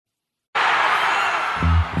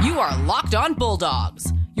You are Locked On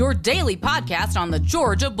Bulldogs, your daily podcast on the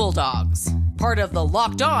Georgia Bulldogs. Part of the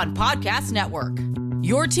Locked On Podcast Network,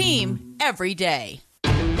 your team every day.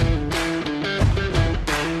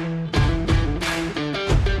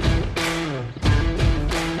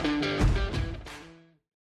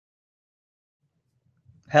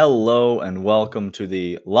 Hello and welcome to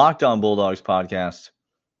the Locked On Bulldogs podcast.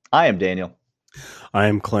 I am Daniel. I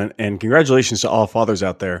am Clint, and congratulations to all fathers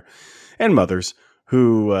out there and mothers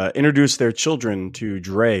who introduced their children to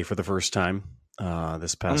Dre for the first time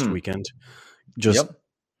this past weekend. Just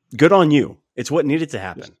good on you. It's what needed to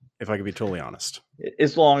happen, if I could be totally honest.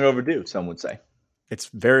 It's long overdue, some would say. It's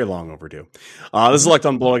very long overdue. This is Locked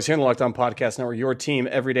On Bulldogs here on the Locked On Podcast Network, your team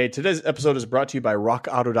every day. Today's episode is brought to you by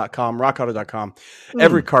RockAuto.com. RockAuto.com,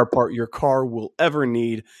 every car part your car will ever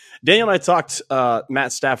need. Daniel and I talked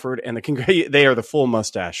Matt Stafford, and they are the full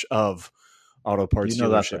mustache of auto parts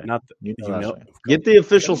dealership. Right. Get the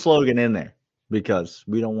official slogan in there because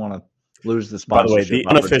we don't want to lose the sponsorship. By the way, the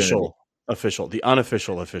unofficial.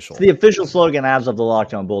 It's the official slogan as of the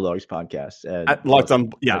Locked On Bulldogs podcast.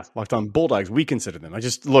 Locked On Bulldogs. We consider them.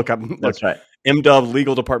 That's right. MDub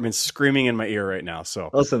legal department's screaming in my ear right now.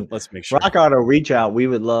 So listen, let's make sure. Rock Auto, reach out. We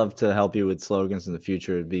would love to help you with slogans in the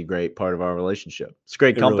future. It'd be a great part of our relationship. It's a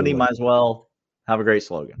great company. Really might as well have a great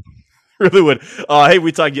slogan. Really would. Hey,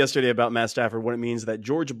 we talked yesterday about Matt Stafford, what it means that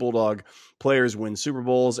Georgia Bulldog players win Super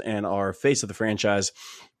Bowls and are face of the franchise.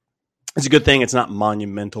 It's a good thing. It's not a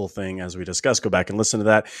monumental thing, as we discussed. Go back and listen to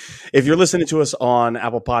that. If you're listening to us on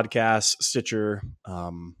Apple Podcasts, Stitcher,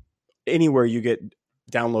 anywhere you get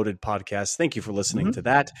downloaded podcasts, thank you for listening to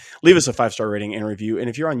that. Leave us a 5-star rating and review.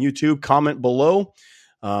 And if you're on YouTube, comment below.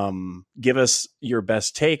 Give us your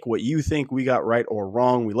best take, what you think we got right or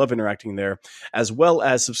wrong. We love interacting there, as well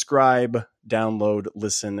as subscribe, download,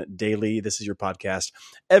 listen daily. This is your podcast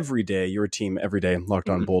every day, your team every day, Locked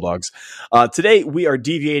On Bulldogs. Today, we are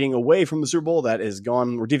deviating away from the Super Bowl. That is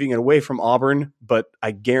gone. We're deviating away from Auburn, but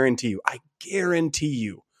I guarantee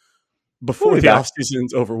you, before the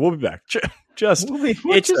offseason's over, we'll be back.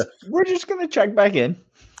 We're just going to check back in.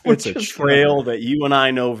 It's a trail that you and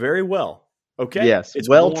I know very well. Okay. Yes. It's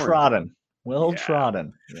well trodden. Well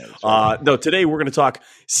trodden. Yeah, no, today we're going to talk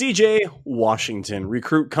CJ Washington,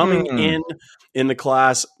 recruit coming in the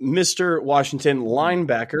class, Mr. Washington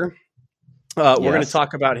linebacker. We're going to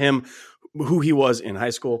talk about him, who he was in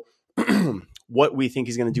high school, what we think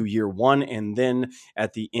he's going to do year one, and then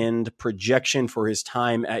at the end, projection for his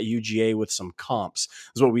time at UGA with some comps.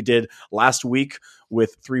 This is what we did last week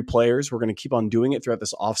with 3 players. We're going to keep on doing it throughout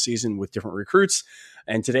this offseason with different recruits.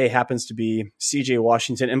 And today happens to be CJ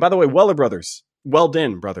Washington. And by the way, Weldon brothers.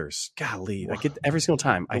 Golly, I get every single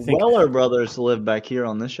time. I think Weller brothers live back here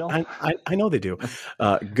on this show. I know they do.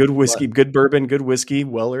 Good whiskey, good bourbon, good whiskey.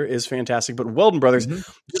 Weller is fantastic. But Weldon brothers,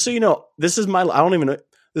 just so you know, this is my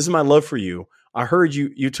love for you. I heard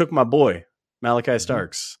you took my boy, Malachi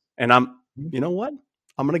Starks. And you know what?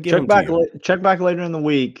 I'm going to give him to you. Check back later in the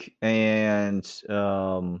week and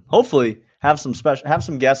hopefully have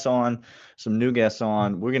some guests on, some new guests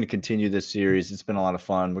on. We're going to continue this series. It's been a lot of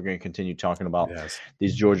fun. We're going to continue talking about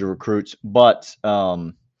these Georgia recruits, but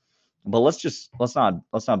let's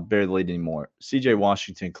not bury the lead anymore. CJ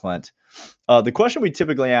Washington, Clint. The question we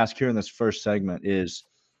typically ask here in this first segment is,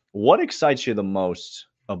 what excites you the most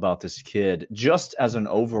about this kid, just as an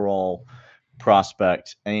overall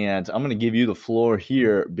prospect? And I'm going to give you the floor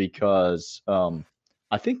here because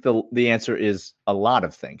I think the answer is a lot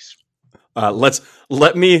of things.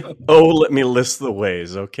 Let me list the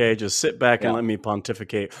ways. Okay, just sit back and let me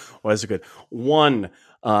pontificate. Well, that's good. One,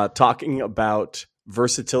 talking about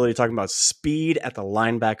versatility, talking about speed at the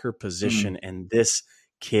linebacker position, and this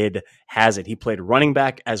kid has it. He played running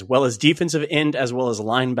back as well as defensive end as well as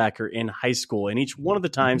linebacker in high school, and each one of the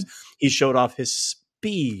times he showed off his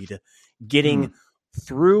speed, getting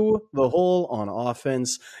through the hole on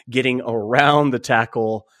offense, getting around the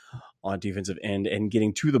tackle on defensive end, and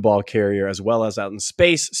getting to the ball carrier as well as out in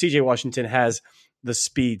space. CJ Washington has the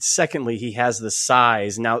speed. Secondly, he has the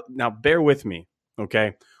size. Now bear with me,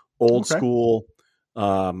 okay? Old school.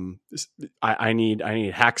 I need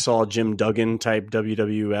hacksaw Jim Duggan type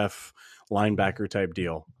WWF linebacker type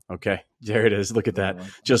deal. Okay, there it is. Look at that.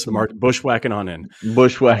 Just bushwhacking on in.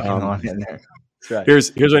 Bushwhacking on in there. That's right.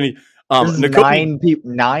 Here's what I need.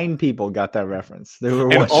 Nine people got that reference.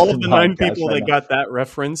 And all of the 9 people that got that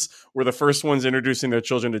reference were the first ones introducing their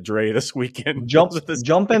children to Dre this weekend. Jump in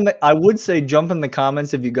the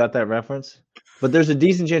comments if you got that reference. But there's a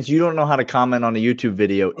decent chance you don't know how to comment on a YouTube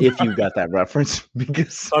video if you got that reference.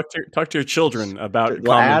 Because talk to your children about.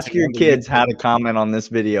 Well, ask your kids how to comment on this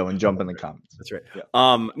video and jump in the comments. That's right.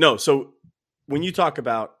 Yeah. No, so when you talk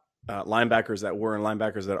about linebackers that were and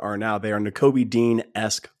linebackers that are now, they are Nakobe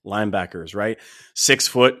Dean-esque linebackers, right? 6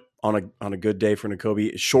 foot on a good day for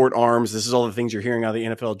Nakobe, short arms. This is all the things you're hearing out of the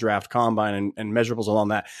NFL draft combine and measurables along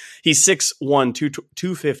that. He's 6'1",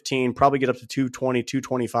 215, probably get up to 220,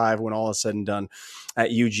 225 when all is said and done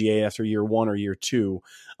at UGA after year 1 or year 2.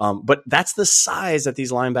 But that's the size that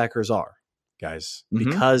these linebackers are, guys,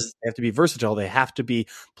 because they have to be versatile. They have to be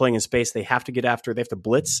playing in space. They have to get after, they have to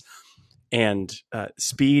blitz, and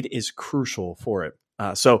speed is crucial for it.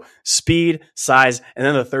 So speed, size, and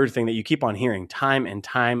then the third thing that you keep on hearing time and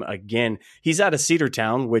time again, he's out of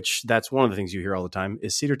Cedartown, which that's one of the things you hear all the time.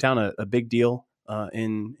 Is Cedartown a big deal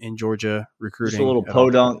in Georgia recruiting? Just a little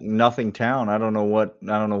podunk, nothing town. I don't know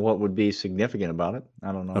what would be significant about it.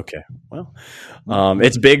 I don't know. Okay, well,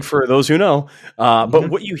 it's big for those who know. But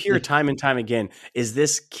what you hear time and time again is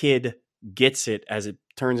this kid gets it as it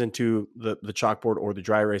turns into the chalkboard or the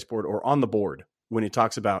dry erase board or on the board. When he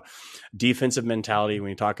talks about defensive mentality, when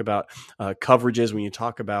you talk about coverages, when you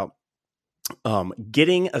talk about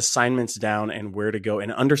getting assignments down and where to go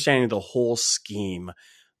and understanding the whole scheme,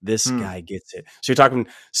 this guy gets it. So you're talking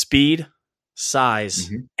speed,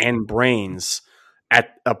 size, and brains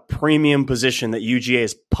at a premium position that UGA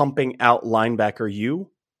is pumping out linebacker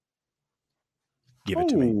you. Give it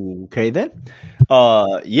to me. Okay, then. You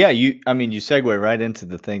segue right into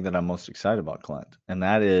the thing that I'm most excited about, Clint, and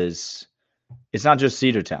that is, it's not just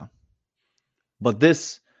Cedartown, but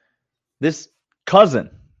this cousin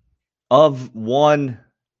of one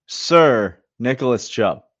Sir Nicholas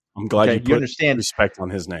Chubb. I'm glad you understand respect on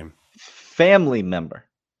his name. Family member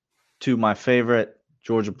to my favorite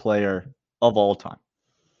Georgia player of all time.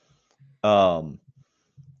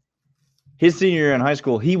 His senior year in high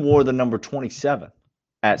school, he wore the number 27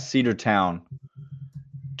 at Cedartown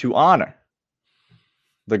to honor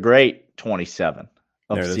the great 27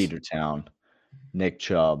 of Cedartown, Nick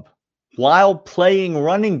Chubb, while playing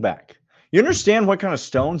running back. You understand what kind of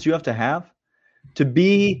stones you have to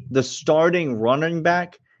be the starting running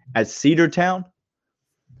back at Cedartown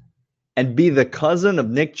and be the cousin of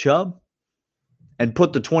Nick Chubb and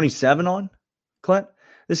put the 27 on, Clint?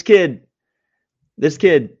 This kid,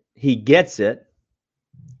 he gets it,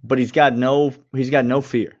 but he's got no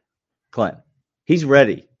fear, Clint. He's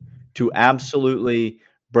ready to absolutely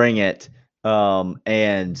bring it,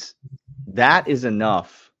 and that is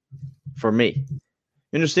enough for me.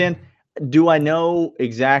 You understand? Do I know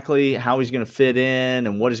exactly how he's going to fit in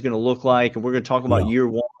and what he's going to look like? And we're going to talk about year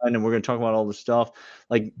one, and we're going to talk about all this stuff.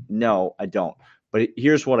 Like, no, I don't. But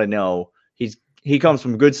here's what I know. He comes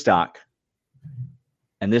from good stock.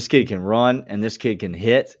 And this kid can run, and this kid can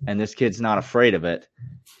hit, and this kid's not afraid of it.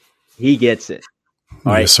 He gets it.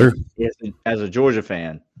 All right, yes, sir. As a Georgia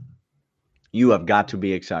fan, you have got to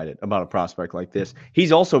be excited about a prospect like this.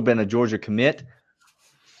 He's also been a Georgia commit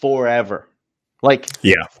forever. For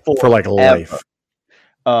like life.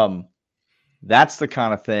 That's the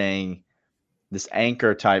kind of thing, this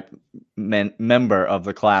anchor type member of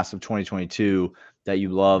the class of 2022 that you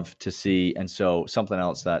love to see. And so something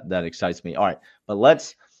else that excites me. All right, but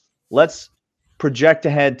let's project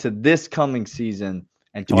ahead to this coming season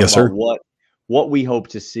and talk about what we hope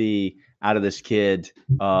to see out of this kid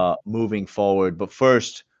moving forward. But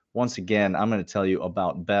first, once again, I'm going to tell you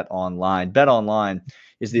about BetOnline. BetOnline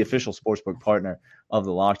is the official sportsbook partner of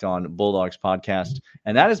the Locked On Bulldogs podcast.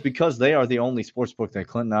 And that is because they are the only sportsbook that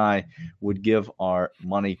Clint and I would give our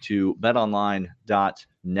money to.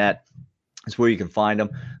 BetOnline.net is where you can find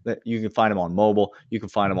them. You can find them on mobile. You can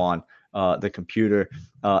find them on the computer.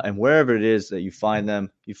 And wherever it is that you find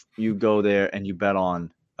them, you go there and you bet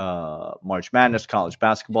on March Madness, college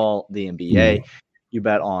basketball, the NBA. You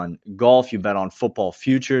bet on golf. You bet on football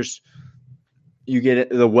futures. You get it.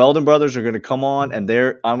 The Weldon brothers are going to come on, and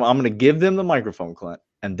I'm going to give them the microphone, Clint,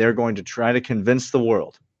 and they're going to try to convince the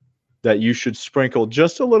world that you should sprinkle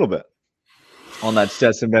just a little bit on that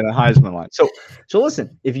Stetson Bennett Heisman line. So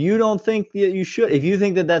listen, if you don't think that you should, if you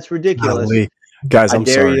think that that's ridiculous, guys, I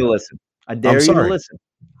dare you to listen. I dare you to listen.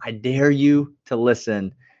 I dare you to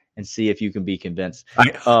listen and see if you can be convinced.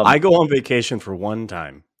 I go on vacation for one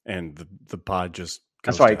time, and the pod just.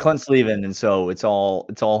 That's right. Clint's leaving, and so it's all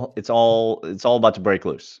about to break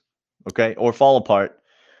loose, okay, or fall apart,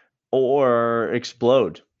 or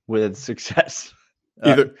explode with success.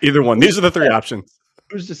 Either one. These are the three options.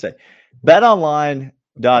 Who's to say?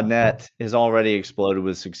 BetOnline.net has already exploded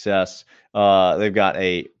with success. They've got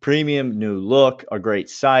a premium new look, a great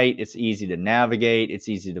site. It's easy to navigate. It's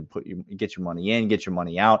easy to get your money in, get your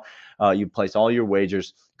money out. You place all your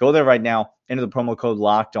wagers. Go there right now. Enter the promo code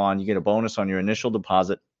Locked On. You get a bonus on your initial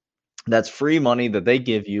deposit. That's free money that they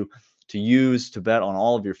give you to use to bet on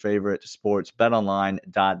all of your favorite sports.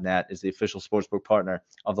 BetOnline.net is the official sportsbook partner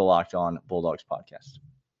of the Locked On Bulldogs podcast.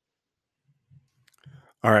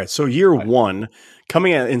 All right, so year one,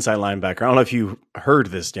 coming at inside linebacker. I don't know if you heard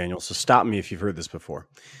this, Daniel, so stop me if you've heard this before.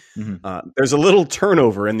 Mm-hmm. There's a little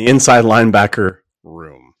turnover in the inside linebacker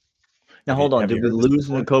room. Now, hold on. Did we lose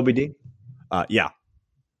Nakobe Dean? Yeah.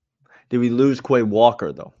 Did we lose Quay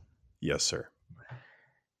Walker, though? Yes, sir.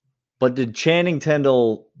 But did Channing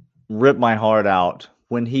Tindall rip my heart out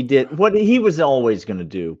when he did what he was always going to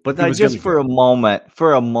do? But for a moment,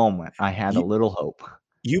 I had a little hope.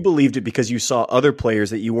 You believed it because you saw other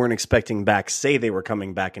players that you weren't expecting back say they were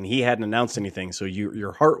coming back, and he hadn't announced anything. So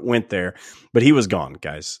your heart went there, but he was gone,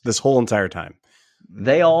 guys, this whole entire time.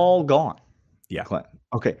 They all gone. Yeah. Clint.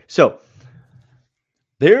 Okay. So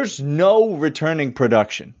there's no returning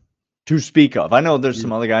production to speak of. I know there's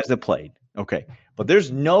some other guys that played. Okay. But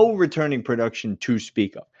there's no returning production to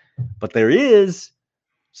speak of. But there is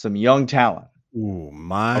some young talent. Ooh,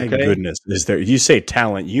 my goodness. Is there? You say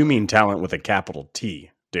talent, you mean talent with a capital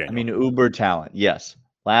T, Daniel. I mean uber talent, yes.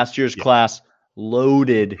 Last year's class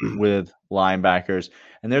loaded with linebackers.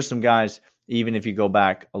 And there's some guys, even if you go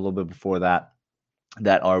back a little bit before that,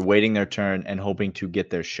 that are waiting their turn and hoping to get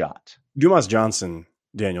their shot. Dumas Johnson,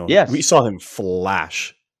 Daniel. Yes. We saw him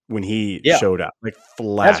flash when he showed up. Like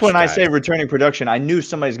flash. That's when I say returning production. I knew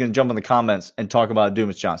somebody's going to jump in the comments and talk about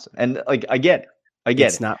Dumas Johnson. And like I get it.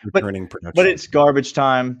 It's not returning production. But it's garbage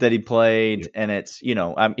time that he played, and it's, he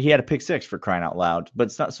had a pick six for crying out loud. But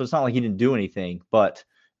it's not like he didn't do anything, but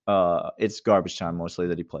it's garbage time mostly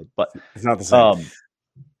that he played. But it's not the same.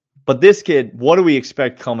 But this kid, what do we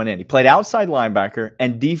expect coming in? He played outside linebacker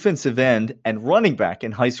and defensive end and running back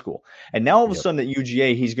in high school. And now all of a sudden at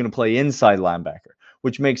UGA, he's going to play inside linebacker,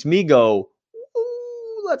 which makes me go,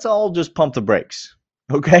 let's all just pump the brakes.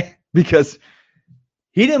 Okay? Because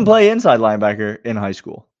he didn't play inside linebacker in high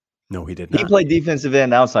school. No, he did not. He played defensive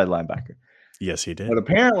end, outside linebacker. Yes, he did. But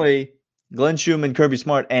apparently, Glenn Schumann, Kirby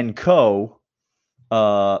Smart, and co.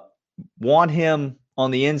 Want him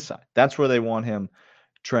on the inside. That's where they want him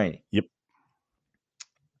training. Yep.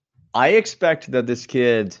 I expect that this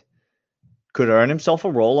kid could earn himself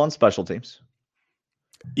a role on special teams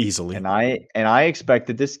easily. And I expect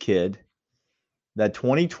that this kid, that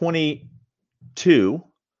 2022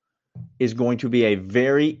 is going to be a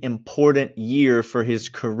very important year for his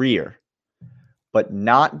career, but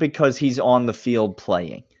not because he's on the field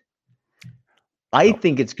playing. I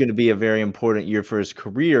think it's going to be a very important year for his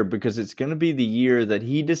career because it's going to be the year that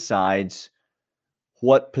he decides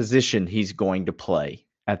what position he's going to play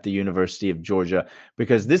at the University of Georgia,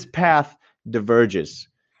 because this path diverges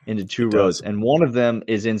into two roads, and one of them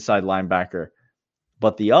is inside linebacker,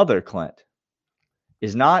 but the other, Clint,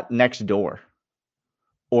 is not next door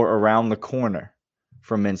or around the corner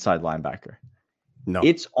from inside linebacker. No.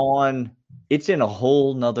 It's in a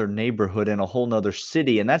whole nother neighborhood in a whole nother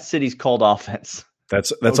city, and that city's called offense.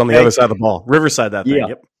 That's on the other side of the ball. Riverside, that thing. Yeah.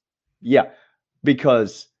 Yep. Yeah,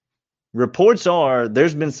 because reports are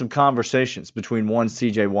there's been some conversations between one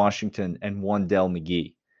CJ Washington and one Dell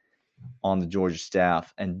McGee on the Georgia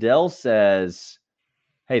staff. And Dell says,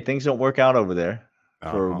 hey, things don't work out over there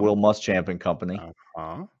for Will Muschamp and company.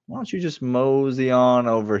 Why don't you just mosey on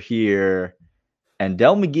over here? And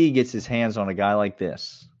Dell McGee gets his hands on a guy like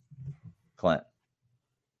this, Clint.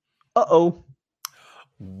 Uh-oh.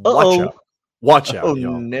 Watch out, Oh,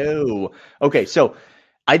 y'all. No. Okay, so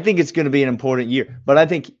I think it's going to be an important year. But I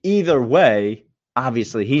think either way,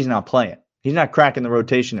 obviously, he's not playing. He's not cracking the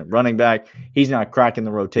rotation at running back. He's not cracking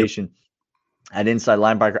the rotation at inside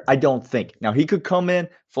linebacker. I don't think. Now, he could come in,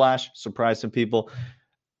 flash, surprise some people.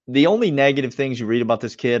 The only negative things you read about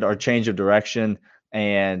this kid are change of direction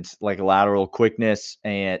and like lateral quickness.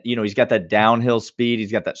 And, he's got that downhill speed.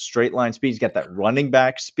 He's got that straight line speed. He's got that running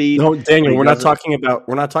back speed. No, Daniel, we're not talking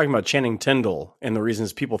about Channing Tindall and the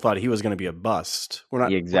reasons people thought he was going to be a bust. We're not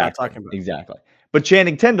talking about exactly. But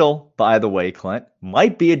Channing Tindall, by the way, Clint,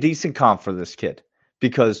 might be a decent comp for this kid,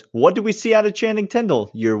 because what do we see out of Channing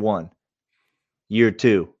Tindall year one, year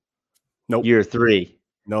two, year three?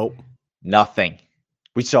 Nope. Nothing.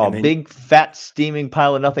 We saw a big, fat, steaming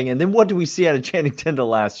pile of nothing. And then what do we see out of Channing Tindall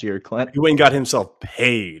last year, Clint? He went and got himself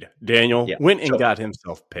paid, Daniel. Yeah. Got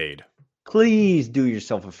himself paid. Please do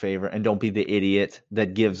yourself a favor and don't be the idiot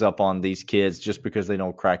that gives up on these kids just because they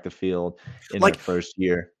don't crack the field in their first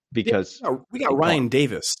year. Because we got Ryan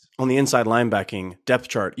Davis on the inside linebacking depth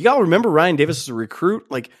chart. You all remember Ryan Davis as a recruit?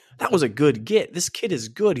 Like, that was a good get. This kid is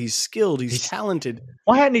good. He's skilled. He's talented.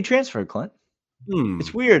 Why hadn't he transferred, Clint?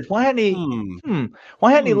 It's weird. Why hadn't he?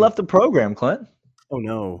 He left the program, Clint? Oh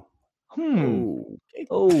no.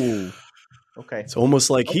 Okay. It's almost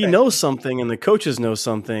like he knows something and the coaches know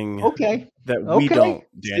something that we don't,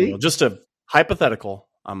 Daniel. Just a hypothetical.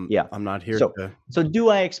 I'm not here to. So do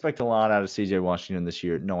I expect a lot out of CJ Washington this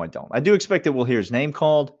year? No, I don't. I do expect that we'll hear his name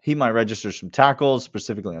called. He might register some tackles,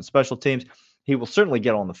 specifically on special teams. He will certainly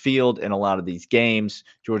get on the field in a lot of these games.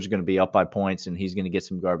 Georgia's going to be up by points, and he's going to get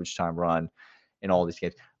some garbage time run in all these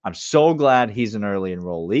games. I'm so glad he's an early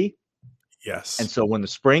enrollee. Yes. And so when the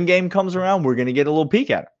spring game comes around, we're going to get a little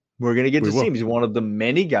peek at him. We're going to get to see him. He's one of the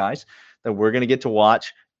many guys that we're going to get to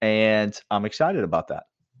watch, and I'm excited about that.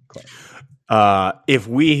 If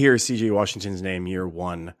we hear CJ Washington's name year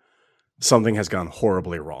one, something has gone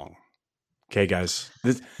horribly wrong. Okay, guys,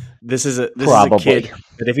 this is a kid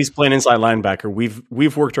that if he's playing inside linebacker,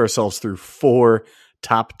 we've worked ourselves through 4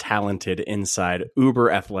 top talented inside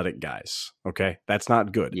uber athletic guys. Okay, that's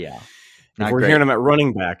not good. Yeah, if we're hearing him at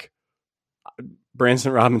running back,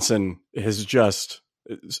 Branson Robinson has just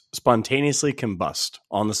spontaneously combust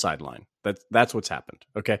on the sideline. That's what's happened.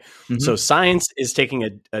 Okay, So science is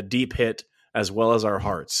taking a deep hit as well as our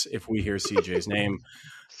hearts if we hear CJ's name.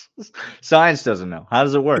 Science doesn't know. How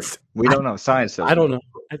does it work? We don't know. Science doesn't. I don't know.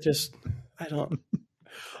 I don't.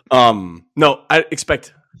 No, I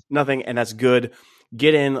expect nothing, and that's good.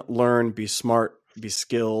 Get in, learn, be smart, be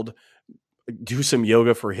skilled, do some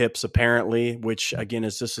yoga for hips, apparently, which again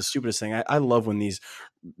is just the stupidest thing. I love when these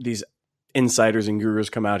insiders and gurus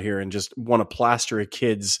come out here and just want to plaster a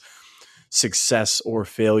kid's success or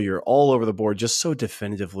failure all over the board just so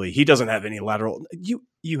definitively. He doesn't have any lateral.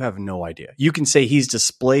 You have no idea. You can say he's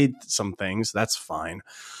displayed some things. That's fine.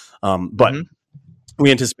 But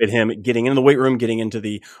we anticipate him getting into the weight room, getting into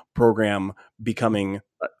the program, becoming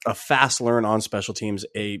a fast learn on special teams,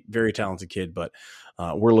 a very talented kid. But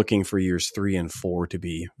we're looking for years 3 and 4 to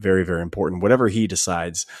be very, very important, whatever he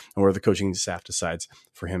decides and where the coaching staff decides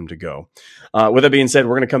for him to go. With that being said,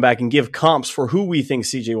 we're going to come back and give comps for who we think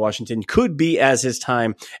CJ Washington could be as his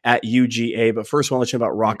time at UGA. But first, I want to let you know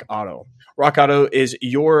about Rock Auto. Rock Auto is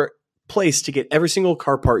your place to get every single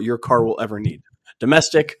car part your car will ever need.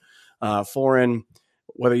 Domestic, foreign,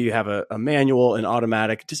 whether you have a manual, an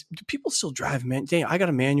automatic. Do people still drive Dang, I got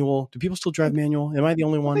a manual. Do people still drive manual? Am I the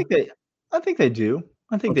only one? I think they do.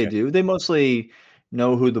 They do. They mostly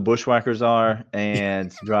know who the bushwhackers are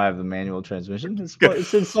and drive the manual transmission. It's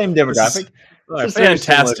the same demographic.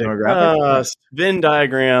 Fantastic. Venn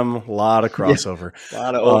diagram, a lot of crossover. A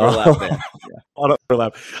lot of overlap there. A lot of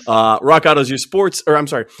overlap. Rock Auto is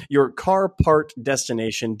your your car part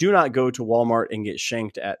destination. Do not go to Walmart and get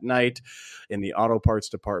shanked at night in the auto parts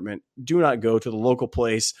department. Do not go to the local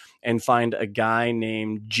place and find a guy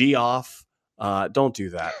named Geoff. Don't do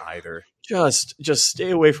that either. Just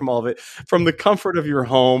stay away from all of it. From the comfort of your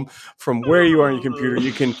home, from where you are on your computer,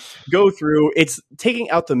 you can go through. It's taking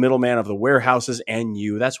out the middleman of the warehouses and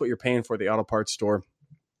you. That's what you're paying for the auto parts store.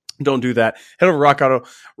 Don't do that. Head over to Rock Auto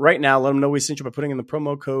right now. Let them know we sent you by putting in the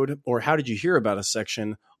promo code or how did you hear about us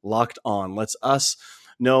section locked on. Lets us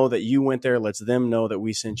know that you went there. Lets them know that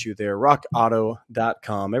we sent you there.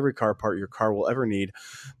 RockAuto.com. Every car part your car will ever need.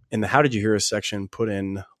 In the how did you hear us section, put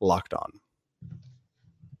in locked on.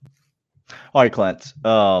 All right, Clint.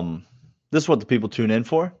 This is what the people tune in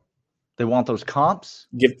for. They want those comps.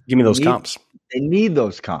 Give me those comps. They need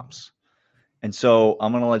those comps. And so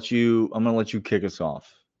I'm gonna let you kick us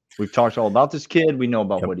off. We've talked all about this kid. We know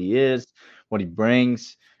about what he is, what he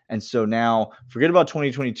brings. And so now forget about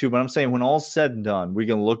 2022, but I'm saying when all's said and done, we're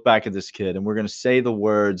gonna look back at this kid and we're gonna say the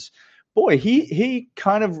words, boy, he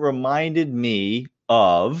kind of reminded me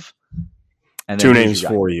of and then 2 names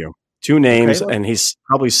for you. 2 names, and he's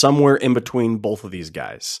probably somewhere in between both of these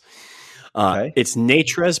guys. It's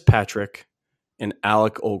Natrez Patrick and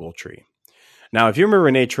Alec Ogletree. Now, if you remember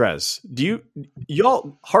Natrez,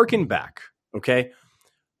 y'all harken back, okay?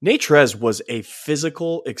 Natrez was a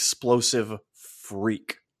physical, explosive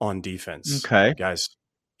freak on defense. Okay. Guys.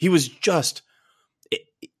 He was just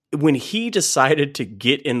when he decided to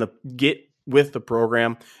get with the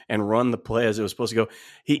program and run the play as it was supposed to go,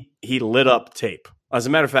 he lit up tape. As a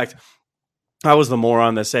matter of fact, I was the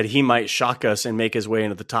moron that said he might shock us and make his way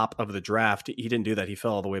into the top of the draft. He didn't do that. He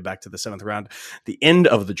fell all the way back to the 7th round, the end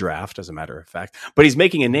of the draft, as a matter of fact. But he's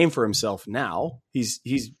making a name for himself now. He's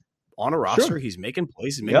on a roster. Sure. He's making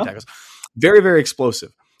plays. He's making tackles. Very, very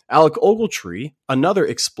explosive. Alec Ogletree, another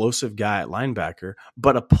explosive guy at linebacker,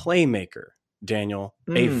 but a playmaker. Daniel,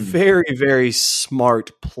 a very, very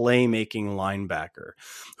smart playmaking linebacker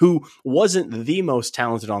who wasn't the most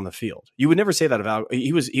talented on the field. You would never say that about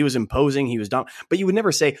he was imposing, he was dumb, but you would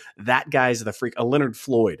never say that guy's the freak, a Leonard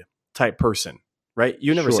Floyd type person. right?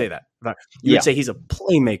 You never say that. You would say he's a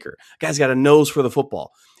playmaker. Guy's got a nose for the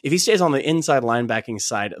football. If he stays on the inside linebacking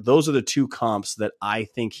side, those are the two comps that I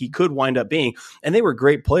think he could wind up being. And they were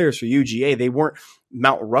great players for UGA. They weren't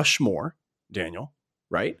Mount Rushmore, Daniel,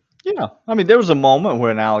 right? Yeah. I mean, there was a moment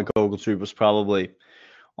when Alec Ogletree was probably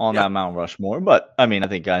on that Mount Rushmore. But, I mean, I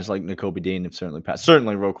think guys like Nakobe Dean have certainly passed.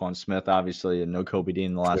 Certainly Roquan Smith, obviously, and Nakobe Dean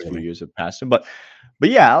in the last few years have passed him. But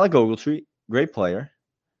yeah, Alec Ogletree, great player.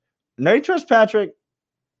 Nate Patrick,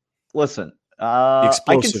 listen, I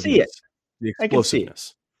can see it. The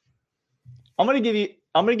explosiveness. I'm gonna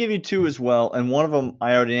give you two as well, and one of them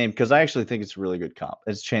I already named because I actually think it's a really good comp.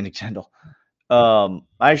 It's Channing Tindall. I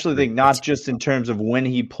actually think not just in terms of when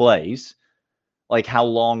he plays, like how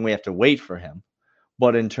long we have to wait for him,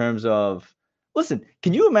 but in terms of, listen,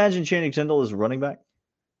 can you imagine Channing Tindall as a running back?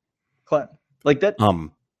 Clint, like that?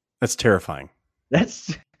 That's terrifying.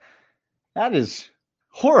 That is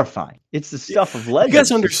horrifying. It's the stuff of legends. You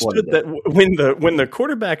guys understood that when the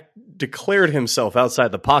quarterback declared himself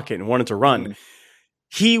outside the pocket and wanted to run,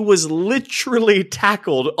 he was literally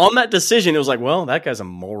tackled on that decision. It was like, well, that guy's a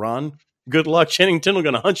moron. Good luck. Channing Tindall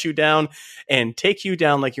going to hunt you down and take you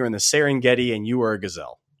down like you're in the Serengeti and you are a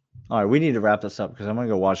gazelle. All right, we need to wrap this up because I'm going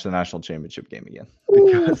to go watch the national championship game again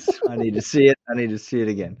because I need to see it. I need to see it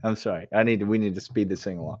again. I'm sorry. We need to speed this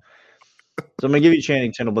thing along. So I'm going to give you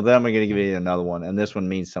Channing Tindall, but then I'm going to give you another one, and this one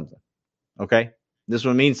means something. Okay? This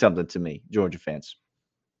one means something to me, Georgia fans,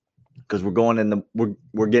 because we're getting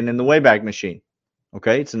in the Wayback Machine.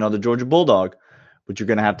 Okay? It's another Georgia Bulldog, but you're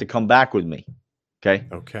going to have to come back with me. Okay?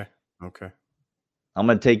 Okay. I'm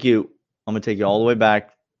going to take you all the way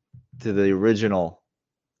back to the original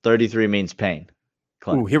 33 means pain.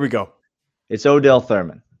 Clint. Ooh, here we go. It's Odell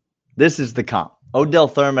Thurman. This is the comp. Odell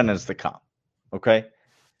Thurman is the comp. Okay?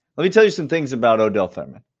 Let me tell you some things about Odell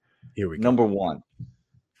Thurman. Here we go. Number one,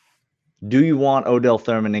 do you want Odell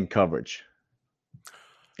Thurman in coverage?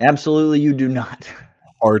 Absolutely, you do not.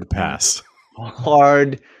 Hard pass.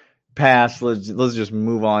 Hard pass. Let's just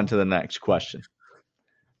move on to the next question.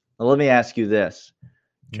 Now, let me ask you this.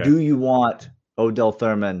 Okay. Do you want Odell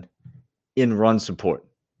Thurman in run support?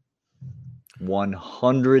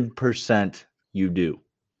 100% you do.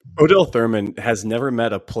 Odell Thurman has never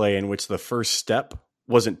met a play in which the first step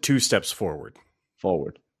wasn't 2 steps forward.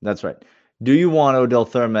 That's right. Do you want Odell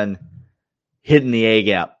Thurman hitting the A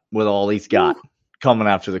gap with all he's got coming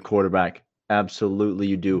after the quarterback? Absolutely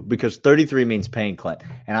you do. Because 33 means pain, Clint.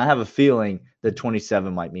 And I have a feeling that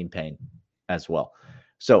 27 might mean pain as well.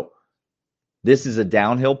 So this is a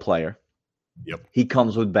downhill player. Yep. He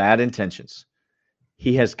comes with bad intentions.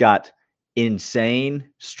 He has got insane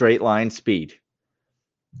straight line speed.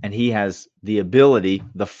 And he has the ability,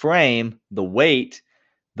 the frame, the weight,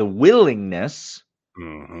 the willingness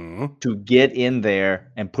to get in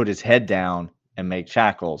there and put his head down and make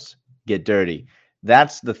tackles, get dirty.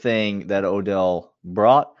 That's the thing that Odell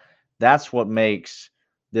brought. That's what makes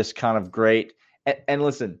this kind of great. And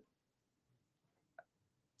listen,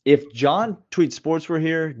 if John Tweet Sports were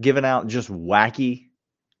here giving out just wacky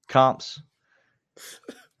comps,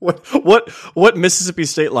 what Mississippi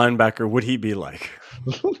State linebacker would he be like?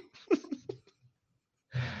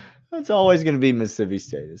 It's always going to be Mississippi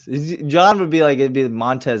State. John would be like, it'd be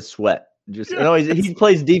Montez Sweat. He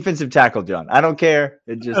plays defensive tackle, John. I don't care.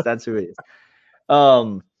 That's who he is.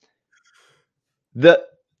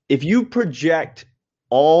 If you project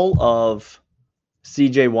all of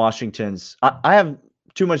CJ Washington's, I have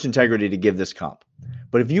too much integrity to give this comp,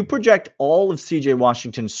 but if you project all of CJ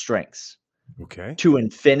Washington's strengths, to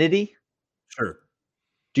infinity, sure.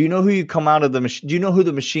 Do you know who you come out of the machine? Do you know who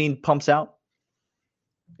the machine pumps out?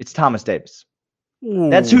 It's Thomas Davis. Ooh,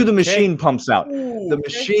 that's who the machine pumps out. The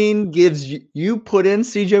machine gives you put in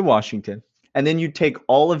CJ Washington, and then you take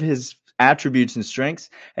all of his attributes and strengths,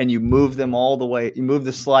 and you move them all the way. You move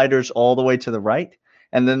the sliders all the way to the right,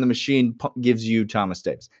 and then the machine gives you Thomas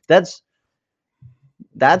Davis.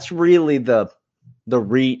 That's really the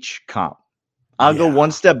reach comp. I'll go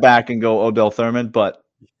one step back and go Odell Thurman, but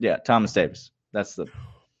yeah, Thomas Davis. That's the.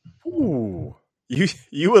 Ooh,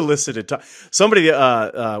 you elicited somebody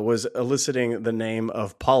was eliciting the name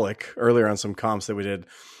of Pollock earlier on some comps that we did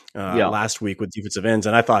last week with defensive ends,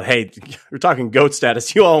 and I thought, hey, we're talking GOAT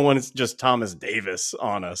status. You all want just Thomas Davis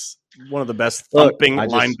on us, one of the best thumping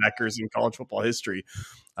linebackers in college football history.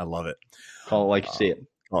 I love it. Call it like you see it.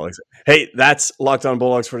 Hey, that's Locked On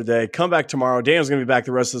Bulldogs for today. Come back tomorrow. Daniel's going to be back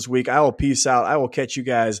the rest of this week. I will peace out. I will catch you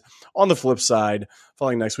guys on the flip side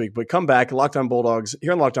following next week. But come back, Locked On Bulldogs,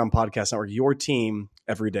 here on Locked On Podcast Network, your team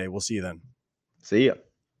every day. We'll see you then. See ya.